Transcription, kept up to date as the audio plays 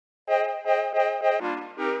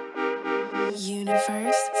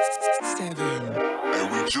Universe 7.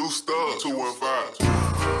 And we juiced up 215.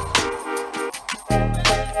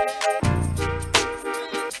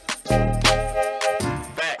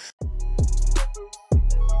 Facts.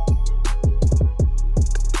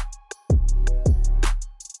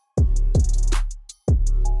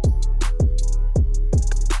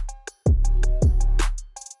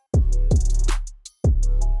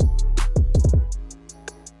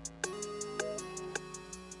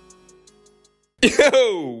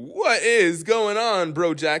 Yo, what is going on,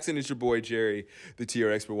 bro Jackson? It's your boy Jerry, the TR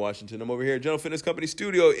Expert Washington. I'm over here at General Fitness Company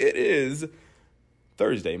Studio. It is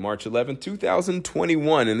Thursday, March 11th,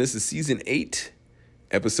 2021, and this is Season 8,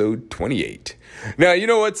 Episode 28. Now, you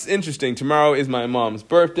know what's interesting? Tomorrow is my mom's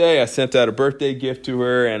birthday. I sent out a birthday gift to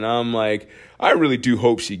her, and I'm like, I really do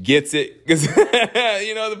hope she gets it, because,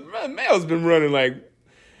 the mail's been running like,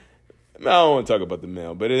 I don't want to talk about the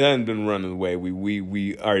mail, but it hasn't been running the way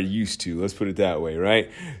we are used to. Let's put it that way,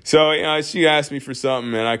 right? So, she asked me for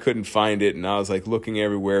something, and I couldn't find it, and I was, like, looking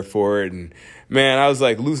everywhere for it, and, man, I was,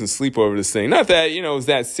 like, losing sleep over this thing. Not that, it was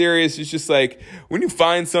that serious. It's just, like, when you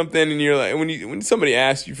find something, and you're, like, when somebody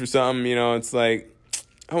asks you for something, it's, like,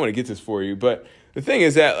 I want to get this for you. But the thing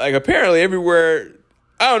is that, like, apparently everywhere,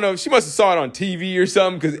 I don't know, she must have saw it on TV or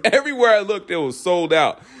something, because everywhere I looked, it was sold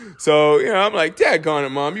out. So, I'm like, daggone it,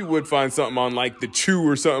 Mom, you would find something on, like, The Chew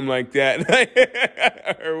or something like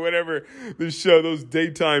that. Or whatever the show, those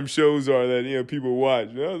daytime shows are that, people watch.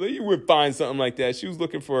 You would find something like that. She was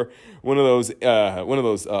looking for one of those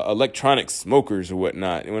electronic smokers or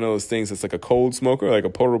whatnot. One of those things that's like a cold smoker, like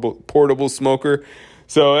a portable smoker.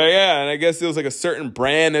 So, and I guess it was like a certain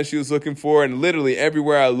brand that she was looking for. And literally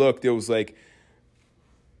everywhere I looked, it was like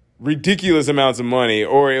ridiculous amounts of money,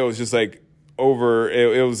 or it was just like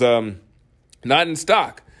it was not in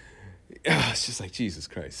stock. It's just like, Jesus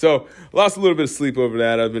Christ. So lost a little bit of sleep over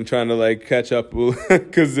that. I've been trying to like catch up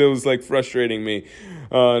because it was like frustrating me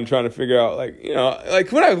and trying to figure out like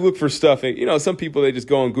when I look for stuff, some people, they just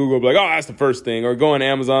go on Google, like, oh, that's the first thing, or go on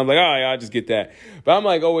Amazon, like, oh yeah, I'll just get that. But I'm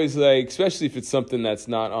like always like, especially if it's something that's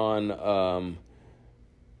not on,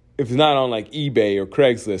 if it's not on like eBay or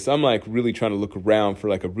Craigslist, I'm like really trying to look around for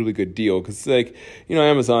like a really good deal. Because like,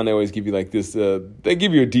 Amazon, they always give you like this, they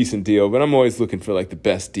give you a decent deal, but I'm always looking for like the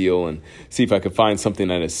best deal and see if I could find something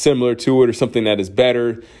that is similar to it or something that is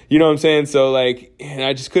better. You know what I'm saying? So like, and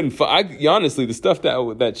I just couldn't find, honestly, the stuff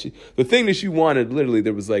the thing that she wanted, literally,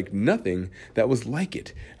 there was like nothing that was like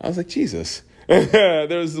it. I was like, Jesus.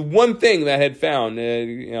 There was one thing that I had found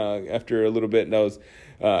after a little bit, and that was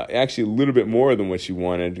actually a little bit more than what she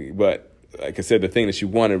wanted. But like I said, the thing that she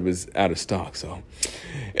wanted was out of stock. So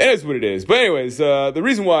it is what it is. But anyways, the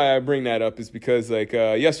reason why I bring that up is because like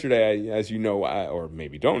yesterday, as you know, or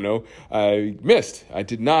maybe don't know, I missed. I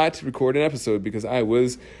did not record an episode because I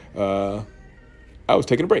was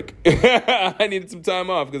taking a break. I needed some time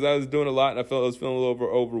off because I was doing a lot, and I was feeling a little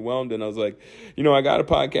overwhelmed. And I was like, I got a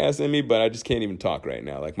podcast in me, but I just can't even talk right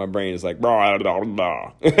now. Like my brain is like, blah, blah,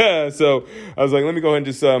 blah. So I was like, let me go ahead and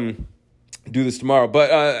just do this tomorrow.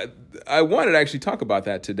 But I wanted to actually talk about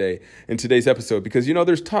that today in today's episode, because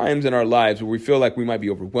there's times in our lives where we feel like we might be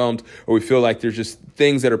overwhelmed, or we feel like there's just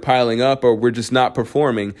things that are piling up, or we're just not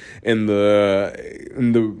performing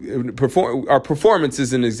our performance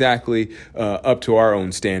isn't exactly up to our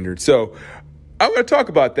own standards. So I want to talk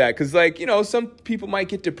about that because, like, some people might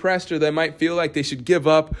get depressed, or they might feel like they should give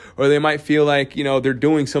up, or they might feel like, they're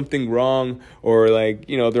doing something wrong, or like,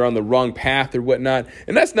 they're on the wrong path or whatnot.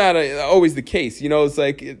 And that's not always the case. It's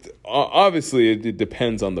like, obviously it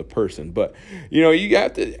depends on the person, but, you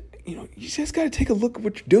have to, you just got to take a look at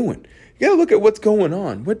what you're doing. You got to look at what's going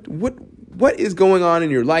on. What is going on in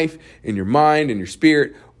your life, in your mind, in your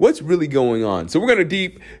spirit? What's really going on? So we're going to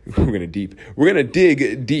dig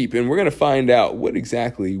deep, and we're going to find out what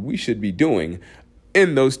exactly we should be doing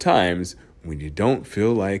in those times when you don't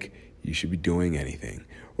feel like you should be doing anything,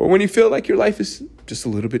 or when you feel like your life is just a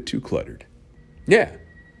little bit too cluttered. Yeah.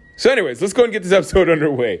 So anyways, let's go and get this episode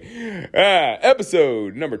underway.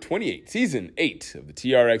 Episode number 28, Season 8 of the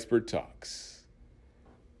TR Expert Talks.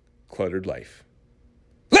 Cluttered Life.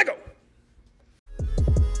 Let go!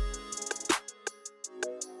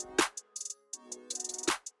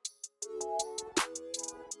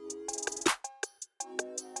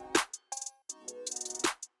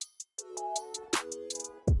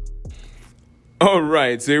 All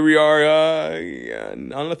right, so here we are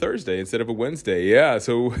on a Thursday instead of a Wednesday. Yeah,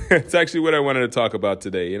 so it's actually what I wanted to talk about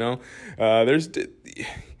today,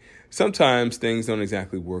 sometimes things don't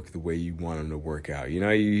exactly work the way you want them to work out.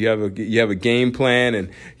 You have a game plan, and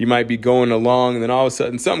you might be going along, and then all of a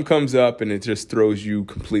sudden something comes up and it just throws you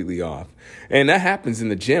completely off. And that happens in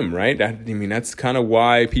the gym, right? That's kind of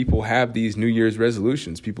why people have these New Year's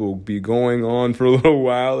resolutions. People will be going on for a little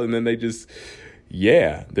while, and then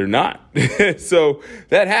they're not. So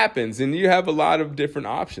that happens, and you have a lot of different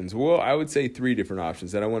options. Well, I would say 3 different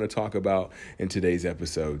options that I want to talk about in today's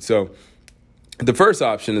episode. So the first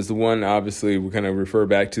option is the one, obviously, we kind of refer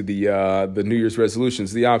back to the New Year's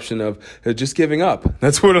resolutions, the option of just giving up.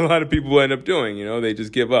 That's what a lot of people end up doing. They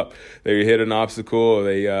just give up. They hit an obstacle, or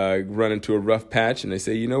they run into a rough patch, and they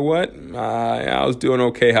say, you know what, I was doing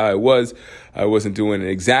okay how I was. I wasn't doing it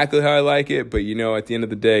exactly how I like it, but at the end of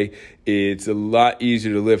the day, it's a lot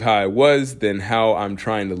easier to live how I was than how I'm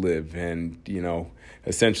trying to live. And,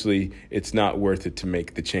 essentially, it's not worth it to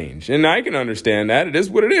make the change. And I can understand that. It is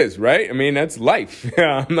what it is, right? that's life.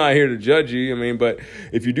 I'm not here to judge you. But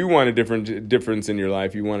if you do want a difference in your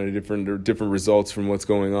life, you want a different results from what's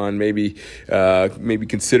going on, maybe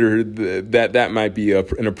consider that might be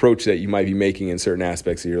an approach that you might be making in certain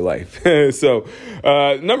aspects of your life. So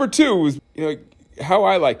number 2 is, how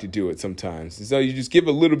I like to do it sometimes. So you just give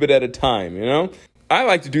a little bit at a time, I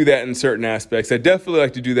like to do that in certain aspects. I definitely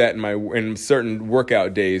like to do that in certain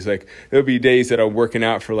workout days. Like, there'll be days that I'm working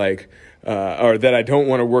out for or that I don't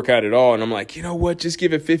want to work out at all. And I'm like, you know what? Just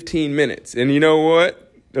give it 15 minutes. And you know what?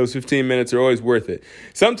 Those 15 minutes are always worth it.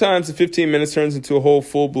 Sometimes the 15 minutes turns into a whole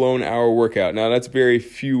full-blown hour workout. Now, that's very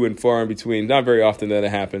few and far in between. Not very often that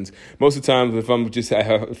it happens. Most of the time, if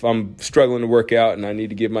I'm struggling to work out and I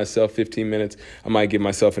need to give myself 15 minutes, I might give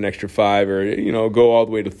myself an extra 5 or, go all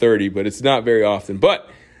the way to 30. But it's not very often. But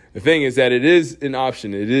the thing is that it is an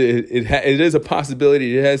option. It is a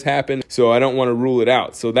possibility. It has happened. So I don't want to rule it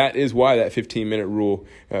out. So that is why that 15-minute rule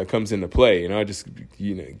comes into play. I just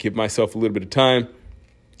give myself a little bit of time.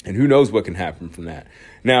 And who knows what can happen from that.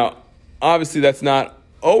 Now, obviously, that's not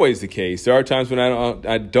always the case. There are times when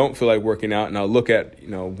I don't feel like working out, and I'll look at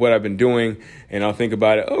what I've been doing, and I'll think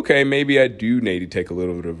about it. Okay, maybe I do need to take a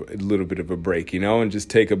little bit of a break, and just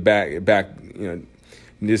take just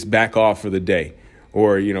back off for the day,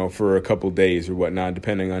 or for a couple days or whatnot,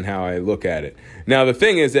 depending on how I look at it. Now, the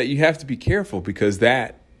thing is that you have to be careful, because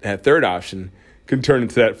that third option can turn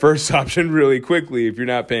into that first option really quickly if you're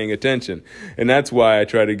not paying attention. And that's why I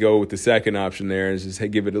try to go with the second option there, and just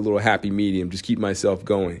give it a little happy medium, just keep myself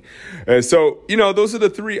going. So those are the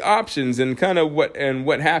 3 options, and kind of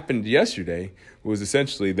what happened yesterday was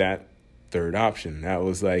essentially that third option. That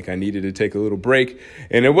was like, I needed to take a little break,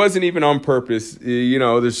 and it wasn't even on purpose.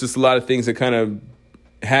 There's just a lot of things that kind of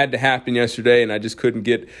had to happen yesterday, and I just couldn't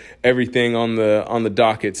get everything on the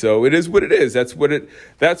docket. So it is what it is. That's what it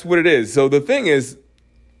is. So the thing is,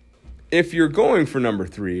 if you're going for number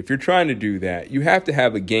 3, if you're trying to do that, you have to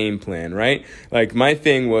have a game plan, right? Like, my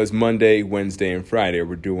thing was Monday, Wednesday, and Friday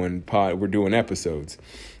we're doing episodes.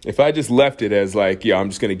 If I just left it as like, I'm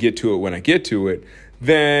just going to get to it when I get to it,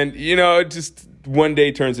 then it just one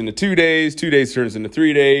day turns into 2 days, 2 days turns into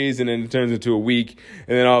 3 days, and then it turns into a week.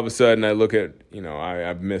 And then all of a sudden I look at,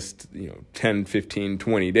 I've missed, 10, 15,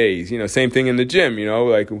 20 days. Same thing in the gym,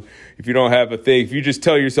 like, if you don't have a thing, if you just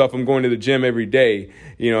tell yourself I'm going to the gym every day,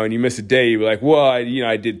 and you miss a day, you're like, well,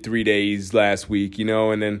 I did 3 days last week,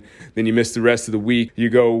 and then you miss the rest of the week. You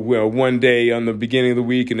go, one day on the beginning of the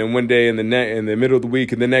week, and then one day in the middle of the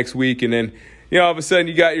week, and the next week, and then all of a sudden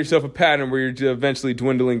you got yourself a pattern where you're eventually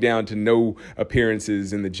dwindling down to no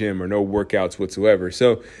appearances in the gym or no workouts whatsoever.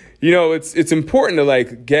 So, it's important to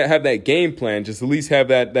have that game plan, just at least have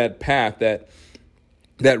that path, that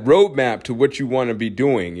roadmap to what you want to be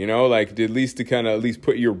doing, at least to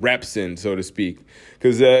put your reps in, so to speak.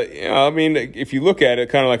 Because, if you look at it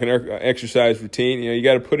kind of like an exercise routine, you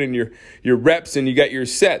got to put in your reps, and you got your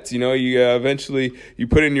sets. You eventually you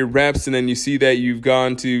put in your reps, and then you see that you've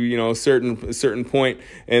gone to a certain point,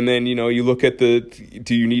 and then you look at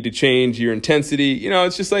do you need to change your intensity?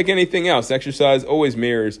 It's just like anything else. Exercise always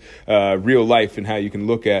mirrors real life, and how you can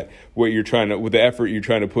look at with the effort you're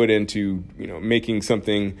trying to put into making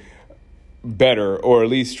something better, or at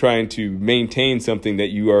least trying to maintain something that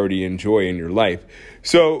you already enjoy in your life.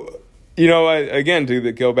 So,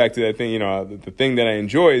 to go back to that thing, the thing that I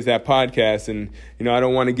enjoy is that podcast, and, I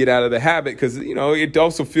don't want to get out of the habit, because, it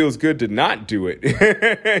also feels good to not do it.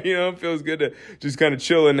 It feels good to just kind of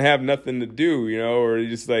chill and have nothing to do, or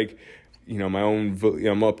just like,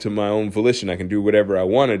 I'm up to my own volition. I can do whatever I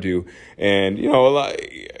want to do. And,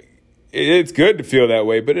 it's good to feel that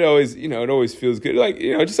way, but it always, it always feels good. Like,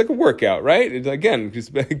 just like a workout, right? Again,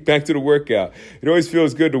 just back to the workout. It always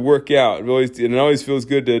feels good to work out. It always feels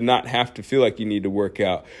good to not have to feel like you need to work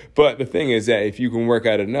out. But the thing is that if you can work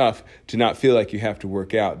out enough to not feel like you have to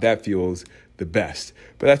work out, that feels the best.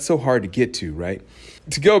 But that's so hard to get to, right?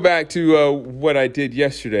 To go back to what I did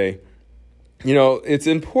yesterday, it's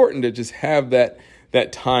important to just have that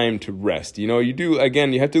time to rest. You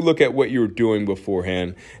have to look at what you were doing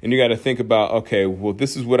beforehand, and you got to think about, okay, well,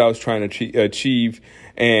 this is what I was trying to achieve,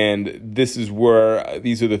 and these are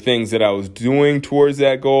the things that I was doing towards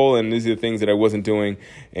that goal, and these are the things that I wasn't doing,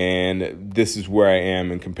 and this is where I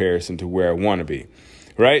am in comparison to where I want to be.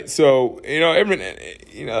 Right. So,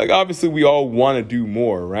 obviously we all want to do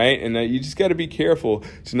more. Right. And you just got to be careful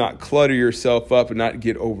to not clutter yourself up and not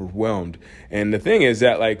get overwhelmed. And the thing is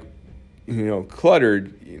that,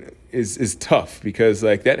 cluttered, is tough because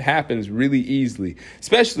that happens really easily,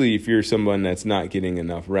 especially if you're someone that's not getting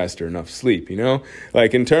enough rest or enough sleep.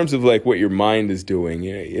 In terms of what your mind is doing,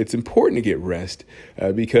 it's important to get rest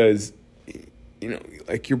because,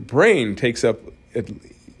 your brain takes up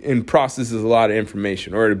and processes a lot of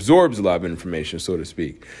information, or it absorbs a lot of information, so to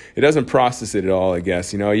speak. It doesn't process it at all, I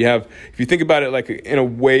guess. If you think about it in a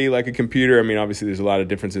way like a computer, obviously there's a lot of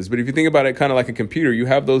differences, but if you think about it kind of like a computer, you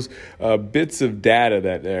have those bits of data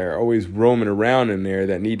that are always roaming around in there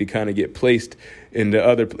that need to kind of get placed into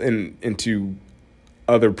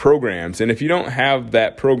other programs. And if you don't have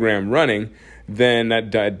that program running, then that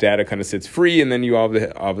data kind of sits free, and then you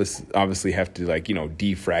obviously have to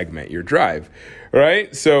defragment your drive,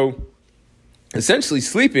 right? So essentially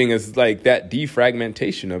sleeping is like that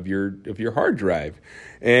defragmentation of your hard drive.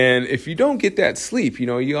 And if you don't get that sleep,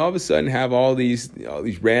 you all of a sudden have all these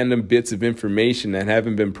random bits of information that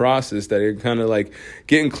haven't been processed that are kind of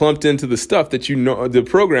getting clumped into the stuff that the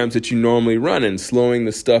programs that you normally run, and slowing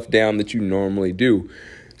the stuff down that you normally do.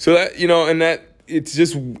 So that, and that, it's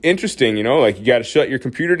just interesting, you got to shut your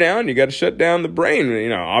computer down. You got to shut down the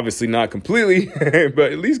brain, obviously not completely,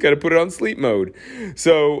 but at least got to put it on sleep mode.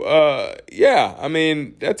 So,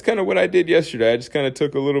 that's kind of what I did yesterday. I just kind of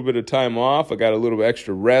took a little bit of time off. I got a little bit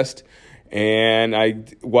extra rest.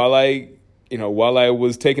 And while I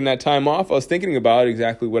was taking that time off, I was thinking about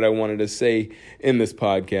exactly what I wanted to say in this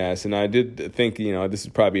podcast. And I did think, this is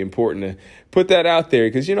probably important to put that out there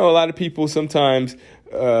because, a lot of people sometimes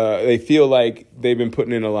they feel like they've been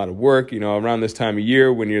putting in a lot of work, around this time of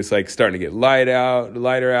year when you're just starting to get lighter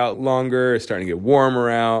out longer, it's starting to get warmer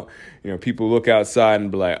out. People look outside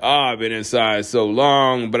and be like, I've been inside so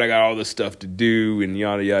long, but I got all this stuff to do and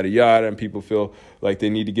yada, yada, yada. And people feel like they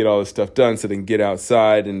need to get all this stuff done so they can get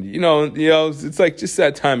outside. And, it's just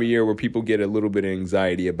that time of year where people get a little bit of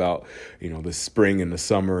anxiety about, the spring and the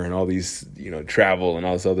summer and all these, travel and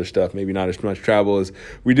all this other stuff. Maybe not as much travel as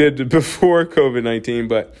we did before COVID-19,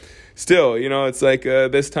 but still, it's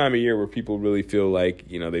this time of year where people really feel like,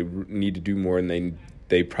 they need to do more and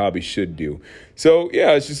they probably should do. So,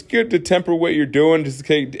 it's just good to temper what you're doing, just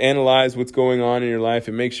to analyze what's going on in your life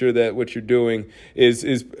and make sure that what you're doing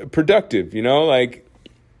is productive,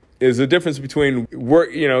 there's a difference between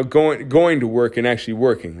work, going to work and actually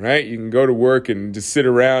working, right? You can go to work and just sit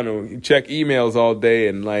around and check emails all day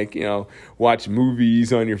and watch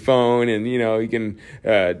movies on your phone, and, you can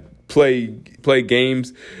play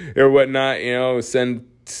games or whatnot, send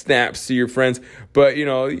snaps to your friends. But,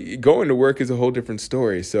 going to work is a whole different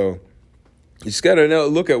story. So you just got to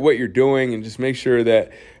look at what you're doing and just make sure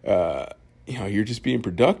that, you're just being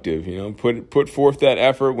productive, put forth that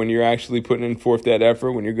effort when you're actually putting forth that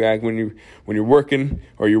effort, when you're working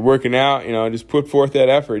or you're working out, just put forth that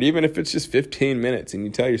effort, even if it's just 15 minutes and you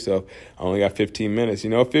tell yourself, I only got 15 minutes,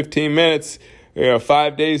 15 minutes,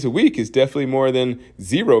 5 days a week is definitely more than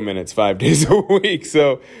 0 minutes 5 days a week.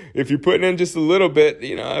 So if you're putting in just a little bit,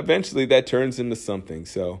 eventually that turns into something.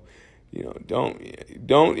 So,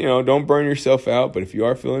 don't burn yourself out. But if you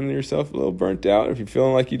are feeling yourself a little burnt out, if you're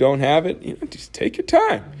feeling like you don't have it, just take your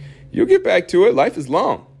time. You'll get back to it. Life is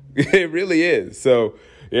long. It really is. So,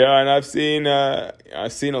 and I've seen a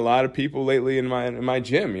lot of people lately in my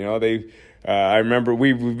gym. I remember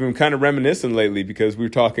we've been kind of reminiscing lately because we were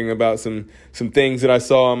talking about some things that I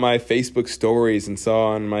saw on my Facebook stories and saw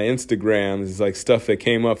on my Instagrams. It's like stuff that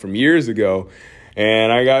came up from years ago.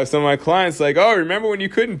 And I got some of my clients like, oh, remember when you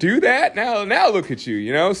couldn't do that? Now look at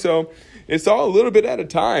you, So it's all a little bit at a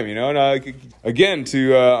time, And again,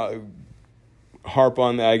 to harp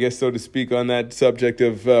on that, I guess, so to speak, on that subject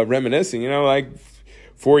of reminiscing,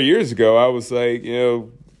 4 years ago, I was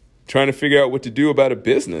trying to figure out what to do about a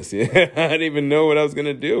business. I didn't even know what I was going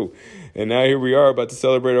to do. And now here we are about to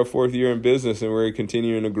celebrate our 4th year in business, and we're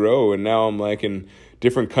continuing to grow. And now I'm in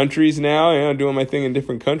different countries now, doing my thing in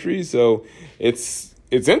different countries. So it's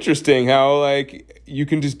interesting how like you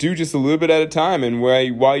can just do just a little bit at a time, and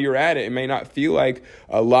while you're at it, it may not feel like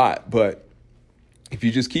a lot, but if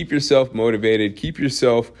you just keep yourself motivated, keep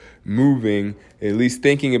yourself moving, at least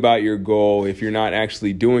thinking about your goal. If you're not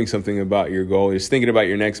actually doing something about your goal, just thinking about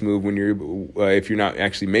your next move if you're not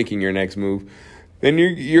actually making your next move, then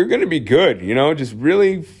you're going to be good. Just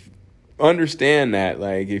really understand that,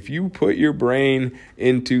 like, if you put your brain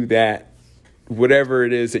into that, whatever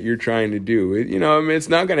it is that you're trying to do, it's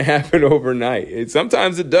not going to happen overnight.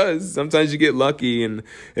 Sometimes it does. Sometimes you get lucky and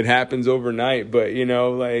it happens overnight, but you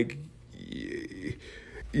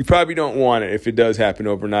probably don't want it if it does happen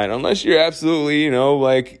overnight, unless you're absolutely,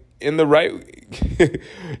 like in the right,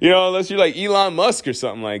 unless you're like Elon Musk or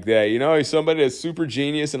something like that, somebody that's super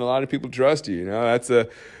genius and a lot of people trust you.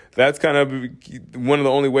 That's kind of one of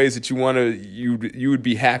the only ways that you would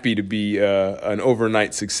be happy to be an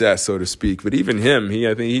overnight success, so to speak. But even him,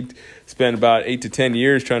 I think he spent about 8 to 10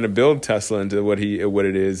 years trying to build Tesla into what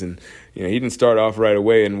it is, and he didn't start off right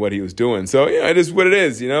away in what he was doing. So it is what it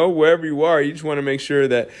is. Wherever you are, you just want to make sure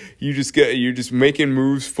that you're just making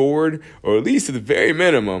moves forward, or at least at the very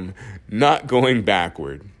minimum, not going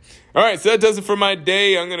backward. All right, so that does it for my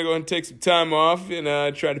day. I'm going to go ahead and take some time off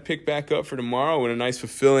and try to pick back up for tomorrow with a nice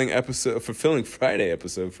fulfilling Friday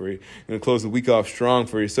episode for you. I'm going to close the week off strong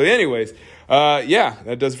for you. So anyways,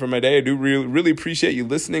 that does it for my day. I do really appreciate you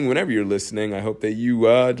listening whenever you're listening. I hope that you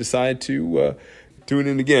decide to tune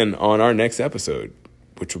in again on our next episode,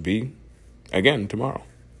 which will be, again, tomorrow.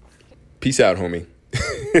 Peace out, homie.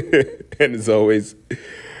 And as always,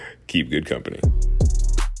 keep good company.